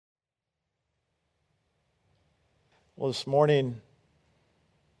Well, this morning,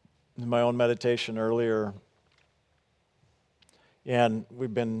 in my own meditation earlier, and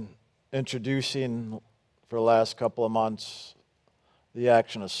we've been introducing for the last couple of months the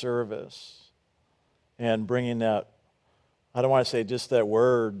action of service and bringing that, I don't want to say just that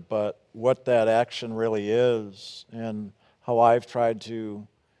word, but what that action really is and how I've tried to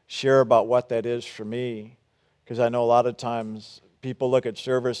share about what that is for me. Because I know a lot of times people look at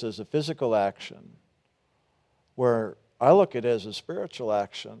service as a physical action, where I look at it as a spiritual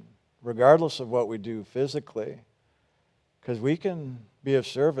action, regardless of what we do physically, because we can be of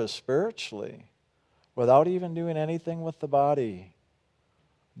service spiritually without even doing anything with the body,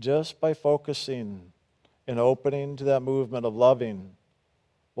 just by focusing and opening to that movement of loving.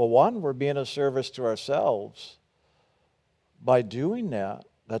 Well, one, we're being of service to ourselves. By doing that,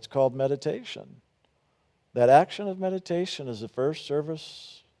 that's called meditation. That action of meditation is the first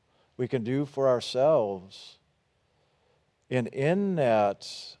service we can do for ourselves. And in that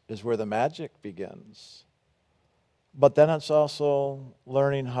is where the magic begins. But then it's also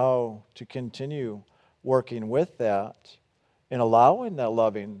learning how to continue working with that and allowing that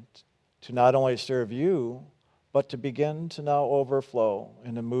loving to not only serve you, but to begin to now overflow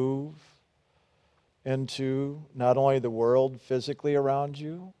and to move into not only the world physically around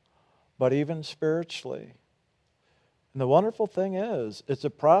you, but even spiritually. And the wonderful thing is, it's a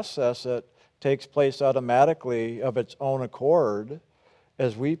process that takes place automatically of its own accord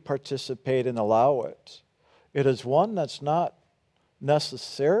as we participate and allow it. It is one that's not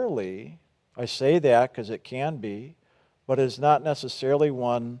necessarily, I say that because it can be, but it's not necessarily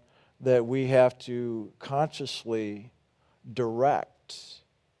one that we have to consciously direct.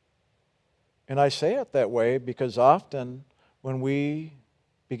 And I say it that way because often when we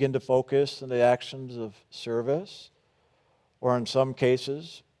begin to focus on the actions of service, or in some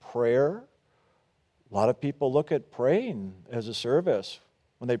cases, prayer, a lot of people look at praying as a service.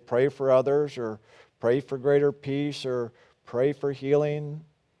 When they pray for others, or pray for greater peace, or pray for healing,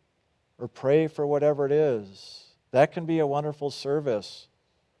 or pray for whatever it is, that can be a wonderful service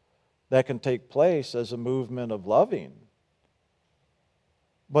that can take place as a movement of loving.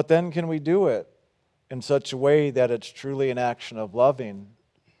 But then can we do it in such a way that it's truly an action of loving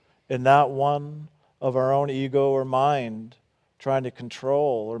and not one of our own ego or mind trying to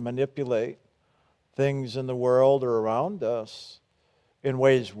control or manipulate things in the world or around us in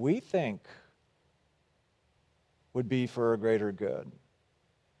ways we think would be for a greater good.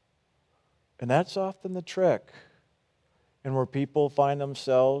 And that's often the trick, and where people find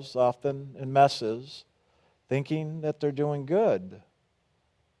themselves often in messes, thinking that they're doing good,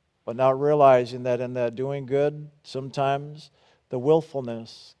 but not realizing that in that doing good, sometimes the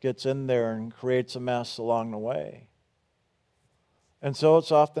willfulness gets in there and creates a mess along the way. And so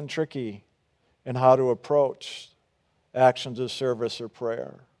it's often tricky in how to approach actions of service or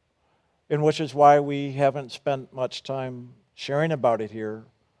prayer, and which is why we haven't spent much time sharing about it here,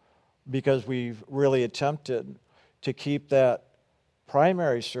 because we've really attempted to keep that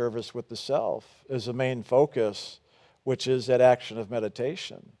primary service with the self as the main focus, which is that action of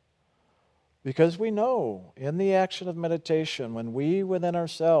meditation. Because we know in the action of meditation, when we within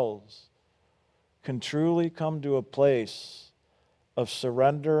ourselves can truly come to a place of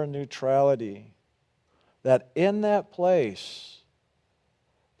surrender and neutrality, that in that place,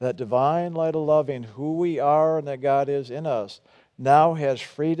 that divine light of loving, who we are and that God is in us, now has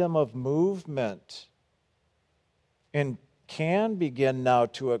freedom of movement and can begin now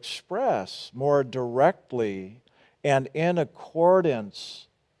to express more directly and in accordance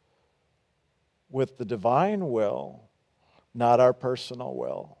with the divine will, not our personal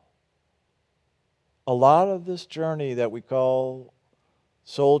will. A lot of this journey that we call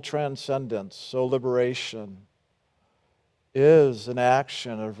soul transcendence, soul liberation, is an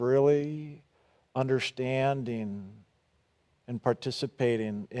action of really understanding and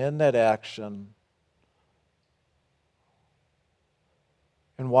participating in that action.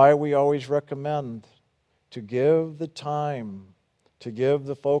 And why we always recommend to give the time, to give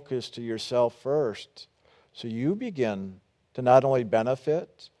the focus to yourself first, so you begin to not only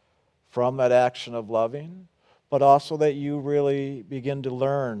benefit from that action of loving, but also that you really begin to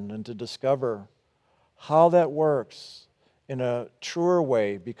learn and to discover how that works in a truer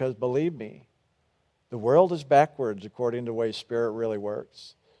way, because believe me, the world is backwards according to the way Spirit really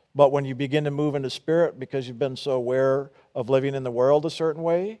works. But when you begin to move into Spirit because you've been so aware of living in the world a certain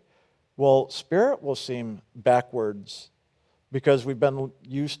way, well, Spirit will seem backwards because we've been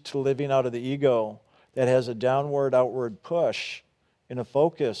used to living out of the ego that has a downward, outward push and a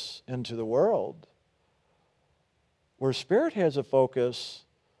focus into the world. Where Spirit has a focus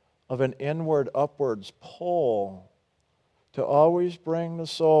of an inward, upwards pull to always bring the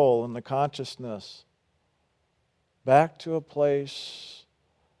soul and the consciousness back to a place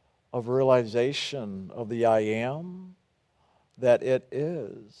of realization of the I am that it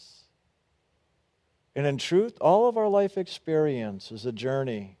is. And in truth, all of our life experience is a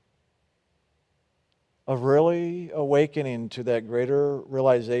journey of really awakening to that greater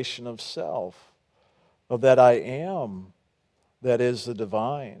realization of self, of that I am that is the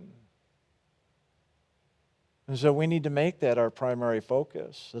divine. And so we need to make that our primary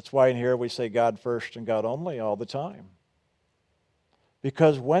focus. That's why in here we say God first and God only all the time.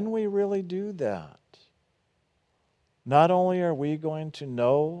 Because when we really do that, not only are we going to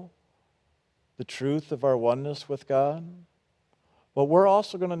know the truth of our oneness with God, but we're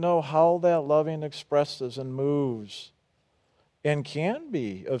also going to know how that loving expresses and moves and can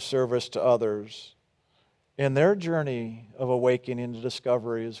be of service to others in their journey of awakening to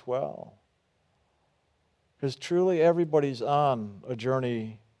discovery as well. Because truly everybody's on a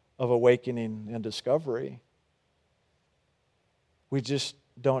journey of awakening and discovery. We just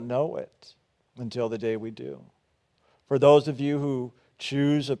don't know it until the day we do. For those of you who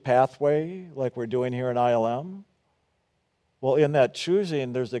choose a pathway like we're doing here in ILM, well, in that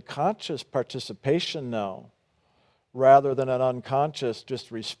choosing, there's a conscious participation now, rather than an unconscious just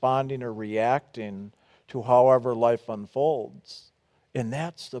responding or reacting to however life unfolds. And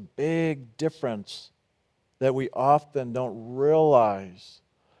that's the big difference that we often don't realize,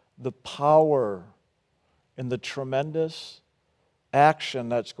 the power and the tremendous action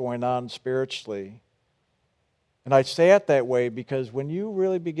that's going on spiritually. And I say it that way because when you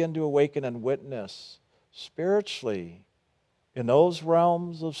really begin to awaken and witness spiritually in those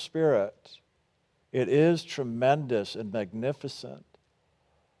realms of spirit, it is tremendous and magnificent.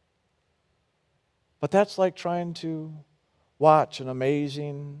 But that's like trying to watch an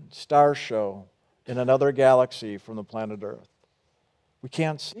amazing star show in another galaxy from the planet Earth. We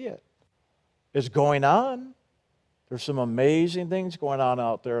can't see it. It's going on. There's some amazing things going on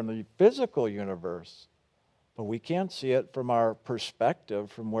out there in the physical universe, but we can't see it from our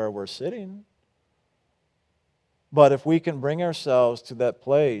perspective from where we're sitting. But if we can bring ourselves to that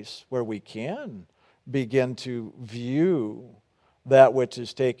place where we can begin to view that which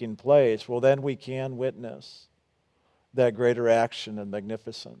is taking place, well, then we can witness that greater action and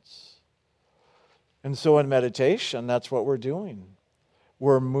magnificence. And so in meditation, that's what we're doing.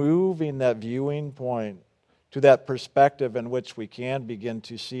 We're moving that viewing point to that perspective in which we can begin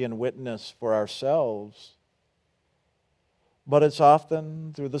to see and witness for ourselves. But it's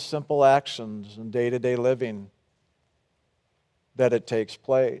often through the simple actions and day-to-day living that it takes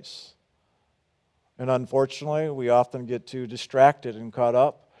place. And unfortunately, we often get too distracted and caught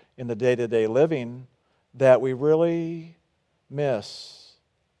up in the day-to-day living that we really miss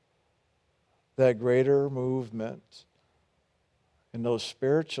that greater movement in those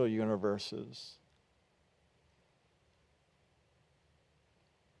spiritual universes.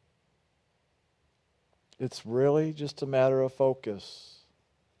 It's really just a matter of focus.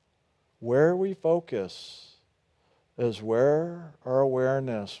 Where we focus is where our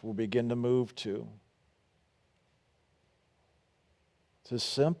awareness will begin to move to. It's as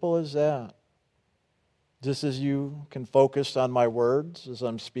simple as that. Just as you can focus on my words as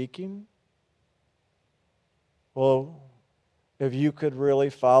I'm speaking, well, if you could really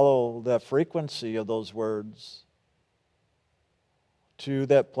follow the frequency of those words to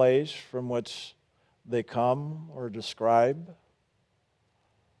that place from which they come or describe,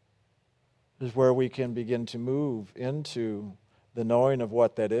 is where we can begin to move into the knowing of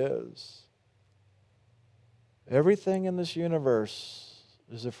what that is. Everything in this universe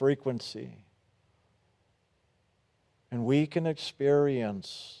is a frequency. And we can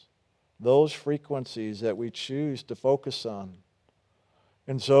experience those frequencies that we choose to focus on.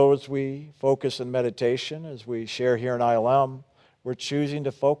 And so as we focus in meditation, as we share here in ILM, we're choosing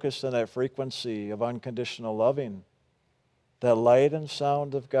to focus on that frequency of unconditional loving, that light and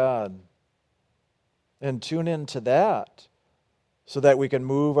sound of God, and tune into that so that we can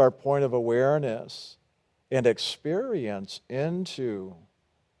move our point of awareness and experience into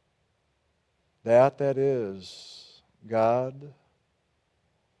that is God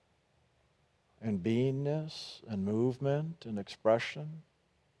and beingness and movement and expression.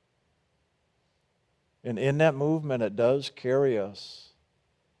 And in that movement, it does carry us,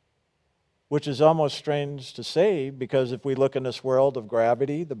 which is almost strange to say, because if we look in this world of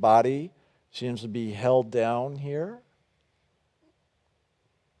gravity, the body seems to be held down here.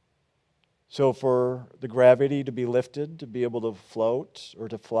 So for the gravity to be lifted, to be able to float or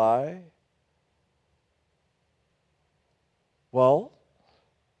to fly, well,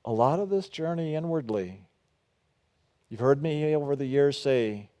 a lot of this journey inwardly You've heard me over the years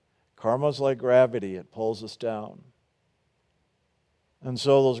say, karma's like gravity, it pulls us down. And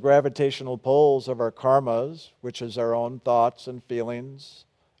so those gravitational pulls of our karmas, which is our own thoughts and feelings,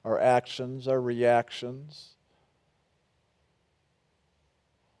 our actions, our reactions,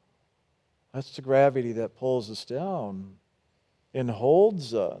 that's the gravity that pulls us down and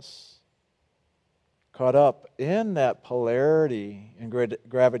holds us caught up in that polarity and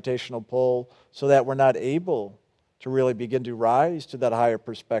gravitational pull so that we're not able to really begin to rise to that higher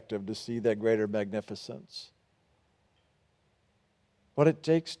perspective to see that greater magnificence. But it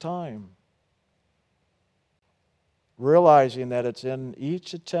takes time. Realizing that it's in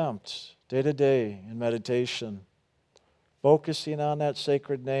each attempt, day to day, in meditation, focusing on that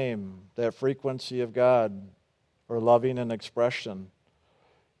sacred name, that frequency of God, or loving an expression,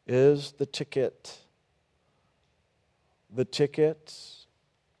 is the ticket. The ticket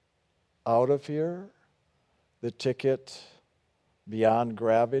out of here, the ticket beyond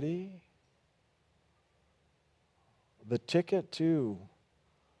gravity, the ticket to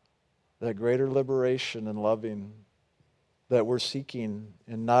that greater liberation and loving that we're seeking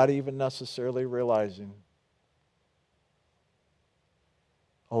and not even necessarily realizing.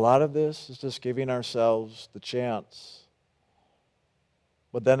 A lot of this is just giving ourselves the chance.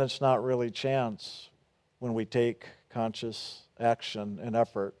 But then it's not really chance when we take conscious action and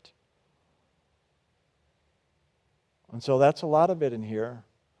effort. And so that's a lot of it in here.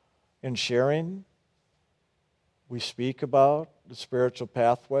 In sharing, we speak about the spiritual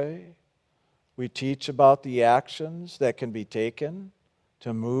pathway. We teach about the actions that can be taken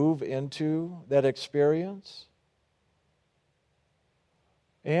to move into that experience.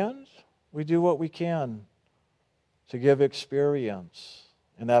 And we do what we can to give experience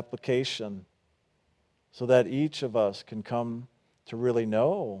and application so that each of us can come to really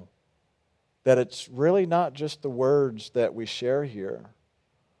know that it's really not just the words that we share here,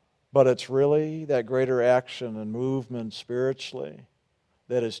 but it's really that greater action and movement spiritually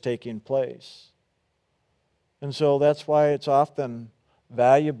that is taking place. And so that's why it's often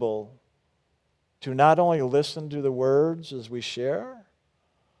valuable to not only listen to the words as we share,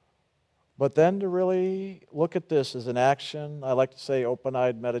 but then to really look at this as an action, I like to say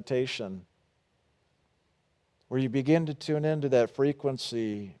open-eyed meditation, where you begin to tune into that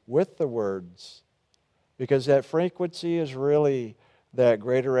frequency with the words, because that frequency is really that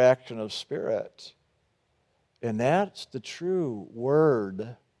greater action of spirit. And that's the true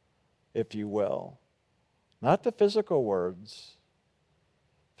word, if you will. Not the physical words.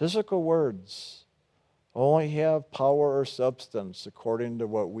 Physical words only have power or substance according to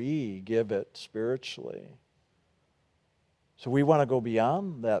what we give it spiritually. So we want to go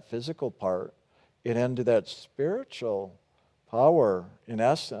beyond that physical part and into that spiritual power, in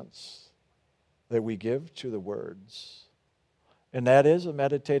essence, that we give to the words. And that is a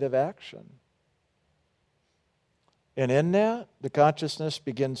meditative action. And in that, the consciousness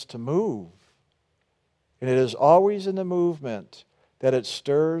begins to move. And it is always in the movement that it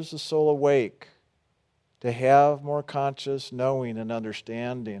stirs the soul awake to have more conscious knowing and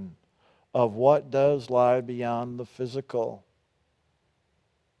understanding of what does lie beyond the physical.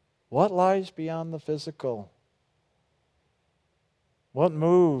 What lies beyond the physical? What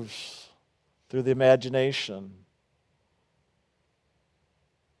moves through the imagination?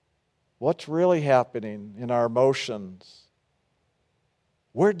 What's really happening in our emotions?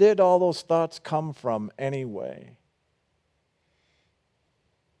 Where did all those thoughts come from anyway?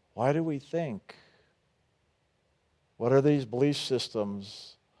 Why do we think? What are these belief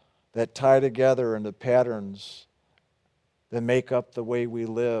systems that tie together into patterns that make up the way we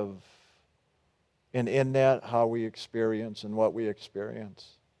live? And in that, how we experience and what we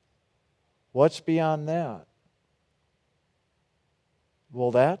experience. What's beyond that?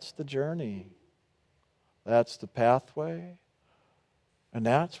 Well, that's the journey. That's the pathway. And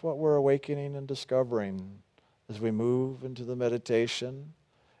that's what we're awakening and discovering as we move into the meditation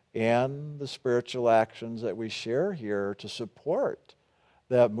and the spiritual actions that we share here to support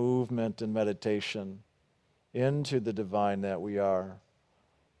that movement and meditation into the divine that we are.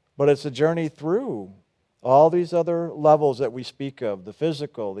 But it's a journey through all these other levels that we speak of, the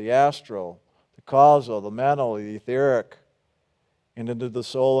physical, the astral, the causal, the mental, the etheric, and into the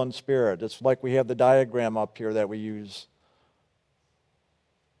soul and spirit. It's like we have the diagram up here that we use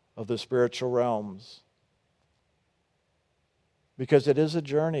of the spiritual realms. Because it is a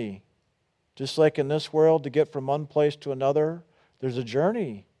journey. Just like in this world, to get from one place to another, there's a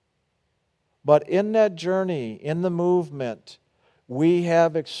journey. But in that journey, in the movement, we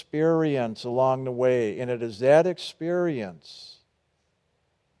have experience along the way. And it is that experience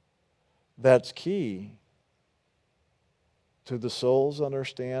that's key. to the soul's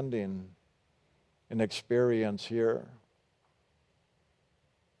understanding and experience here.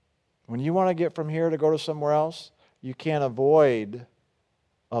 When you want to get from here to go to somewhere else, you can't avoid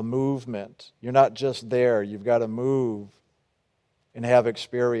a movement. You're not just there. You've got to move and have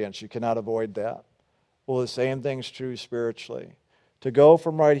experience. You cannot avoid that. Well, the same thing's true spiritually. To go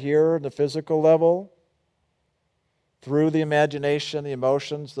from right here, the physical level, through the imagination, the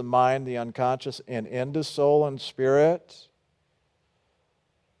emotions, the mind, the unconscious, and into soul and spirit,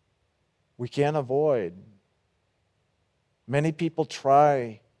 we can't avoid. Many people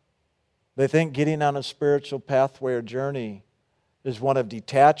try. They think getting on a spiritual pathway or journey is one of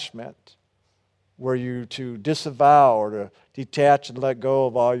detachment, where you to disavow or to detach and let go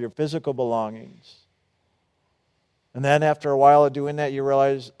of all your physical belongings. And then after a while of doing that, you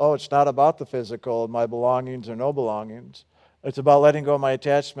realize, oh, it's not about the physical, my belongings or no belongings. It's about letting go of my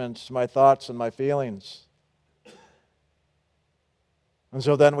attachments, my thoughts, and my feelings. And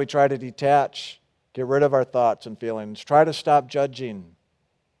so then we try to detach, get rid of our thoughts and feelings, try to stop judging.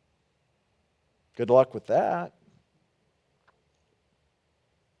 Good luck with that.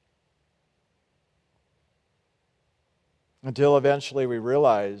 Until eventually we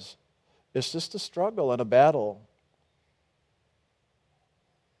realize it's just a struggle and a battle.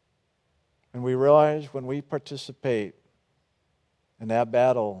 And we realize when we participate in that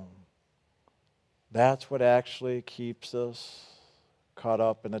battle, that's what actually keeps us caught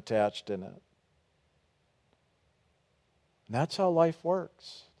up and attached in it. And that's how life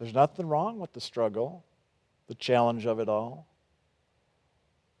works. There's nothing wrong with the struggle, the challenge of it all.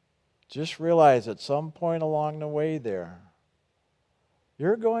 Just realize at some point along the way there,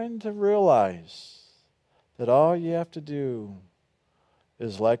 you're going to realize that all you have to do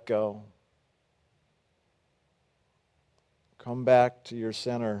is let go. Come back to your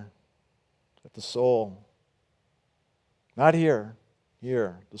center at the soul. Not here,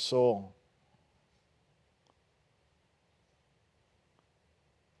 the soul.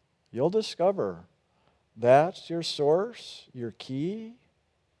 You'll discover that's your source, your key,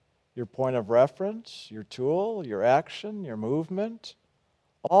 your point of reference, your tool, your action, your movement.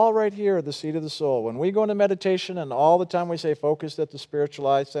 All right here at the seat of the soul. When we go into meditation and all the time we say focused at the spiritual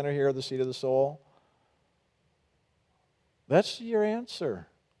eye center here at the seat of the soul, that's your answer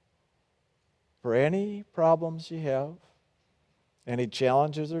for any problems you have, any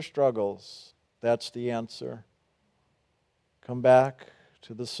challenges or struggles. That's the answer. Come back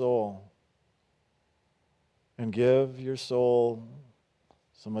to the soul and give your soul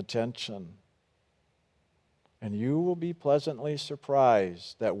some attention. And you will be pleasantly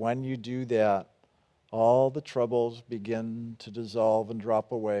surprised that when you do that, all the troubles begin to dissolve and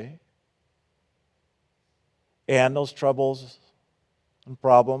drop away. And those troubles and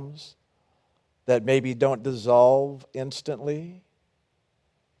problems that maybe don't dissolve instantly,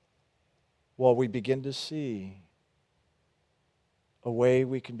 well, we begin to see a way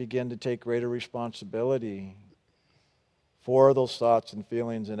we can begin to take greater responsibility for those thoughts and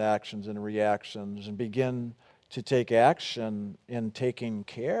feelings and actions and reactions, and begin to take action in taking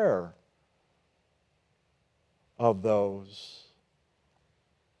care of those.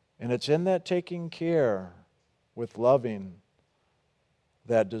 And it's in that taking care with loving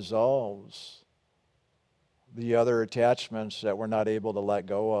that dissolves the other attachments that we're not able to let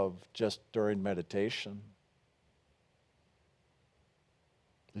go of just during meditation.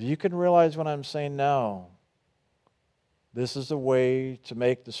 If you can realize what I'm saying now, this is a way to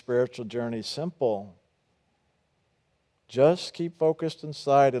make the spiritual journey simple. Just keep focused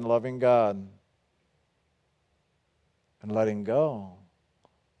inside and loving God and letting go.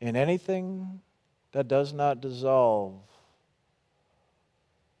 In anything that does not dissolve,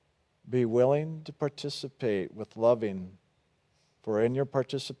 be willing to participate with loving, for in your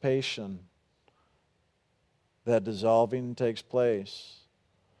participation, that dissolving takes place.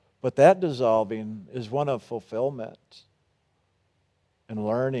 But that dissolving is one of fulfillment and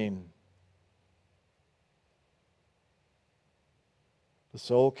learning. The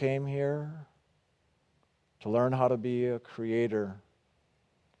soul came here to learn how to be a creator.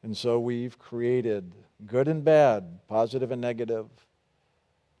 And so we've created good and bad, positive and negative.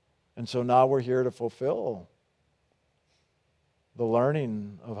 And so now we're here to fulfill the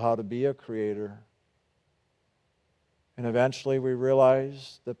learning of how to be a creator. And eventually we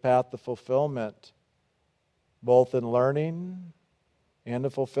realize the path to fulfillment, both in learning and the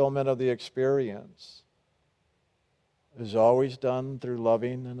fulfillment of the experience, is always done through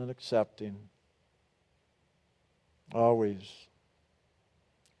loving and accepting. Always.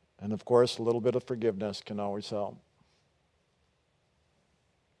 And of course, a little bit of forgiveness can always help.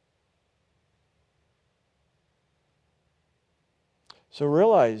 So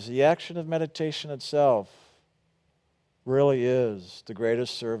realize the action of meditation itself really is the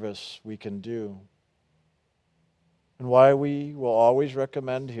greatest service we can do. And why we will always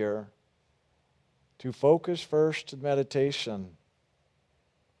recommend here to focus first in meditation.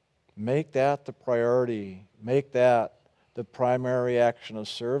 Make that the priority. Make that the primary action of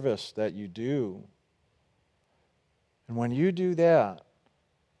service that you do. And when you do that,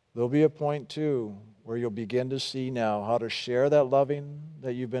 there'll be a point too where you'll begin to see now how to share that loving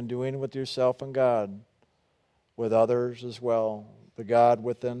that you've been doing with yourself and God with others as well, the God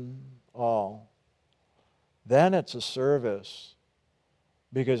within all. Then it's a service,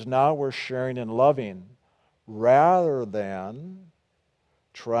 because now we're sharing and loving rather than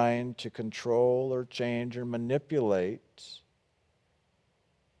trying to control or change or manipulate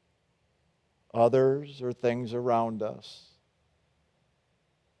others or things around us.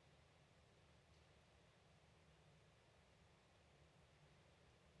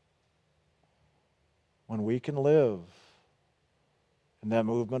 When we can live in that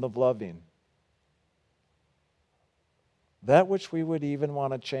movement of loving, that which we would even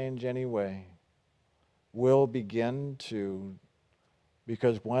want to change anyway will begin to,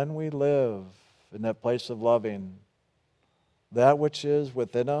 because when we live in that place of loving, that which is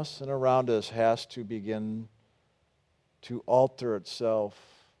within us and around us has to begin to alter itself,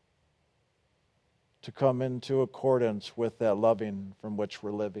 to come into accordance with that loving from which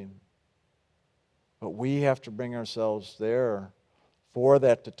we're living. But we have to bring ourselves there for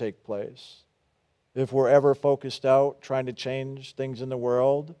that to take place. If we're ever focused out trying to change things in the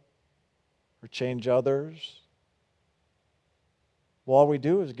world or change others, well, all we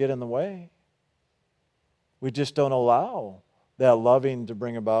do is get in the way. We just don't allow that loving to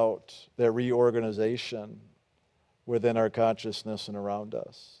bring about that reorganization within our consciousness and around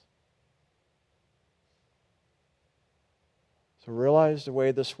us. So realize the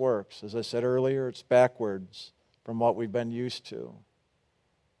way this works. As I said earlier, it's backwards from what we've been used to.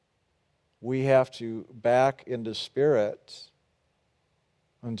 We have to back into spirit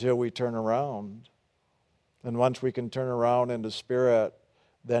until we turn around. And once we can turn around into spirit,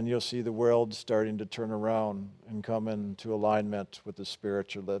 then you'll see the world starting to turn around and come into alignment with the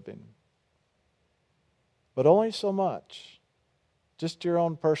spirit you're living. But only so much. Just your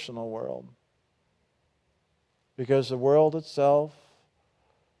own personal world. Because the world itself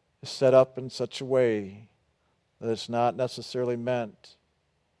is set up in such a way that it's not necessarily meant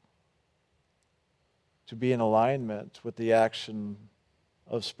to be in alignment with the action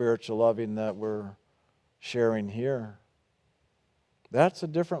of spiritual loving that we're sharing here. That's a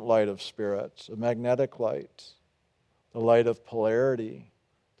different light of spirit, a magnetic light, the light of polarity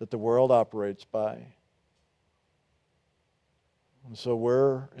that the world operates by. And so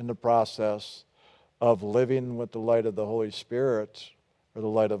we're in the process of living with the light of the Holy Spirit, or the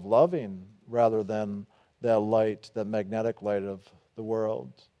light of loving, rather than that light, that magnetic light of the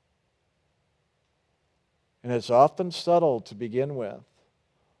world. And it's often subtle to begin with,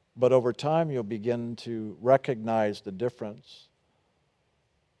 but over time you'll begin to recognize the difference.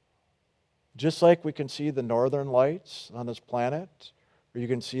 Just like we can see the northern lights on this planet, or you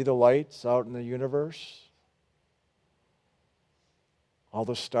can see the lights out in the universe, all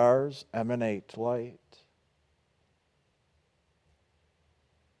the stars emanate light.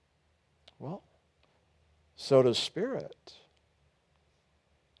 Well, so does spirit.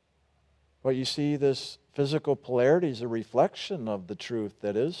 But you see, this physical polarity is a reflection of the truth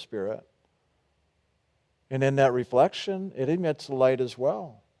that is spirit. And in that reflection, it emits light as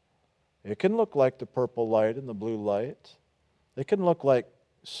well. It can look like the purple light and the blue light. It can look like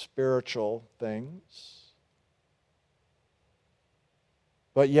spiritual things.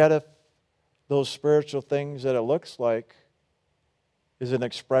 But yet, if those spiritual things that it looks like is an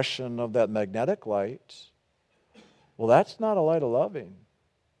expression of that magnetic light, well, that's not a light of loving.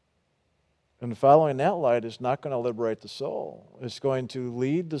 And following that light is not going to liberate the soul. It's going to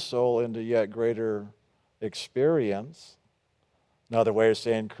lead the soul into yet greater experience. Another way of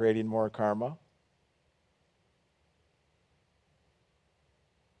saying creating more karma.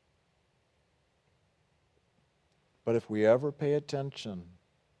 But if we ever pay attention,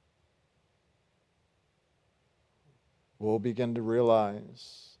 we'll begin to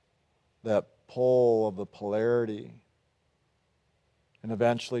realize that pull of the polarity and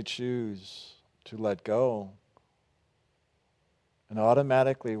eventually choose to let go. And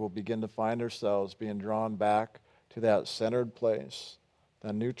automatically we'll begin to find ourselves being drawn back to that centered place,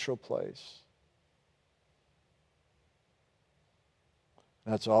 that neutral place.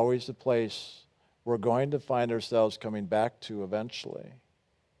 That's always the place we're going to find ourselves coming back to eventually.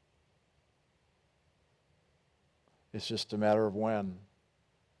 It's just a matter of when.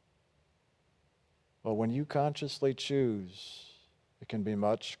 But when you consciously choose, it can be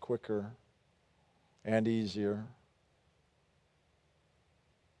much quicker and easier.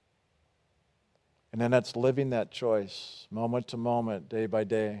 And then that's living that choice, moment to moment, day by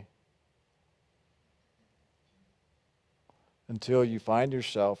day, until you find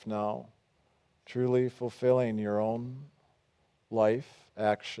yourself now truly fulfilling your own life,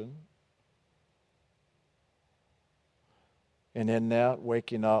 action, and in that,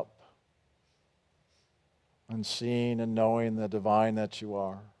 waking up and seeing and knowing the divine that you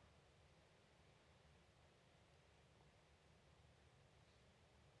are.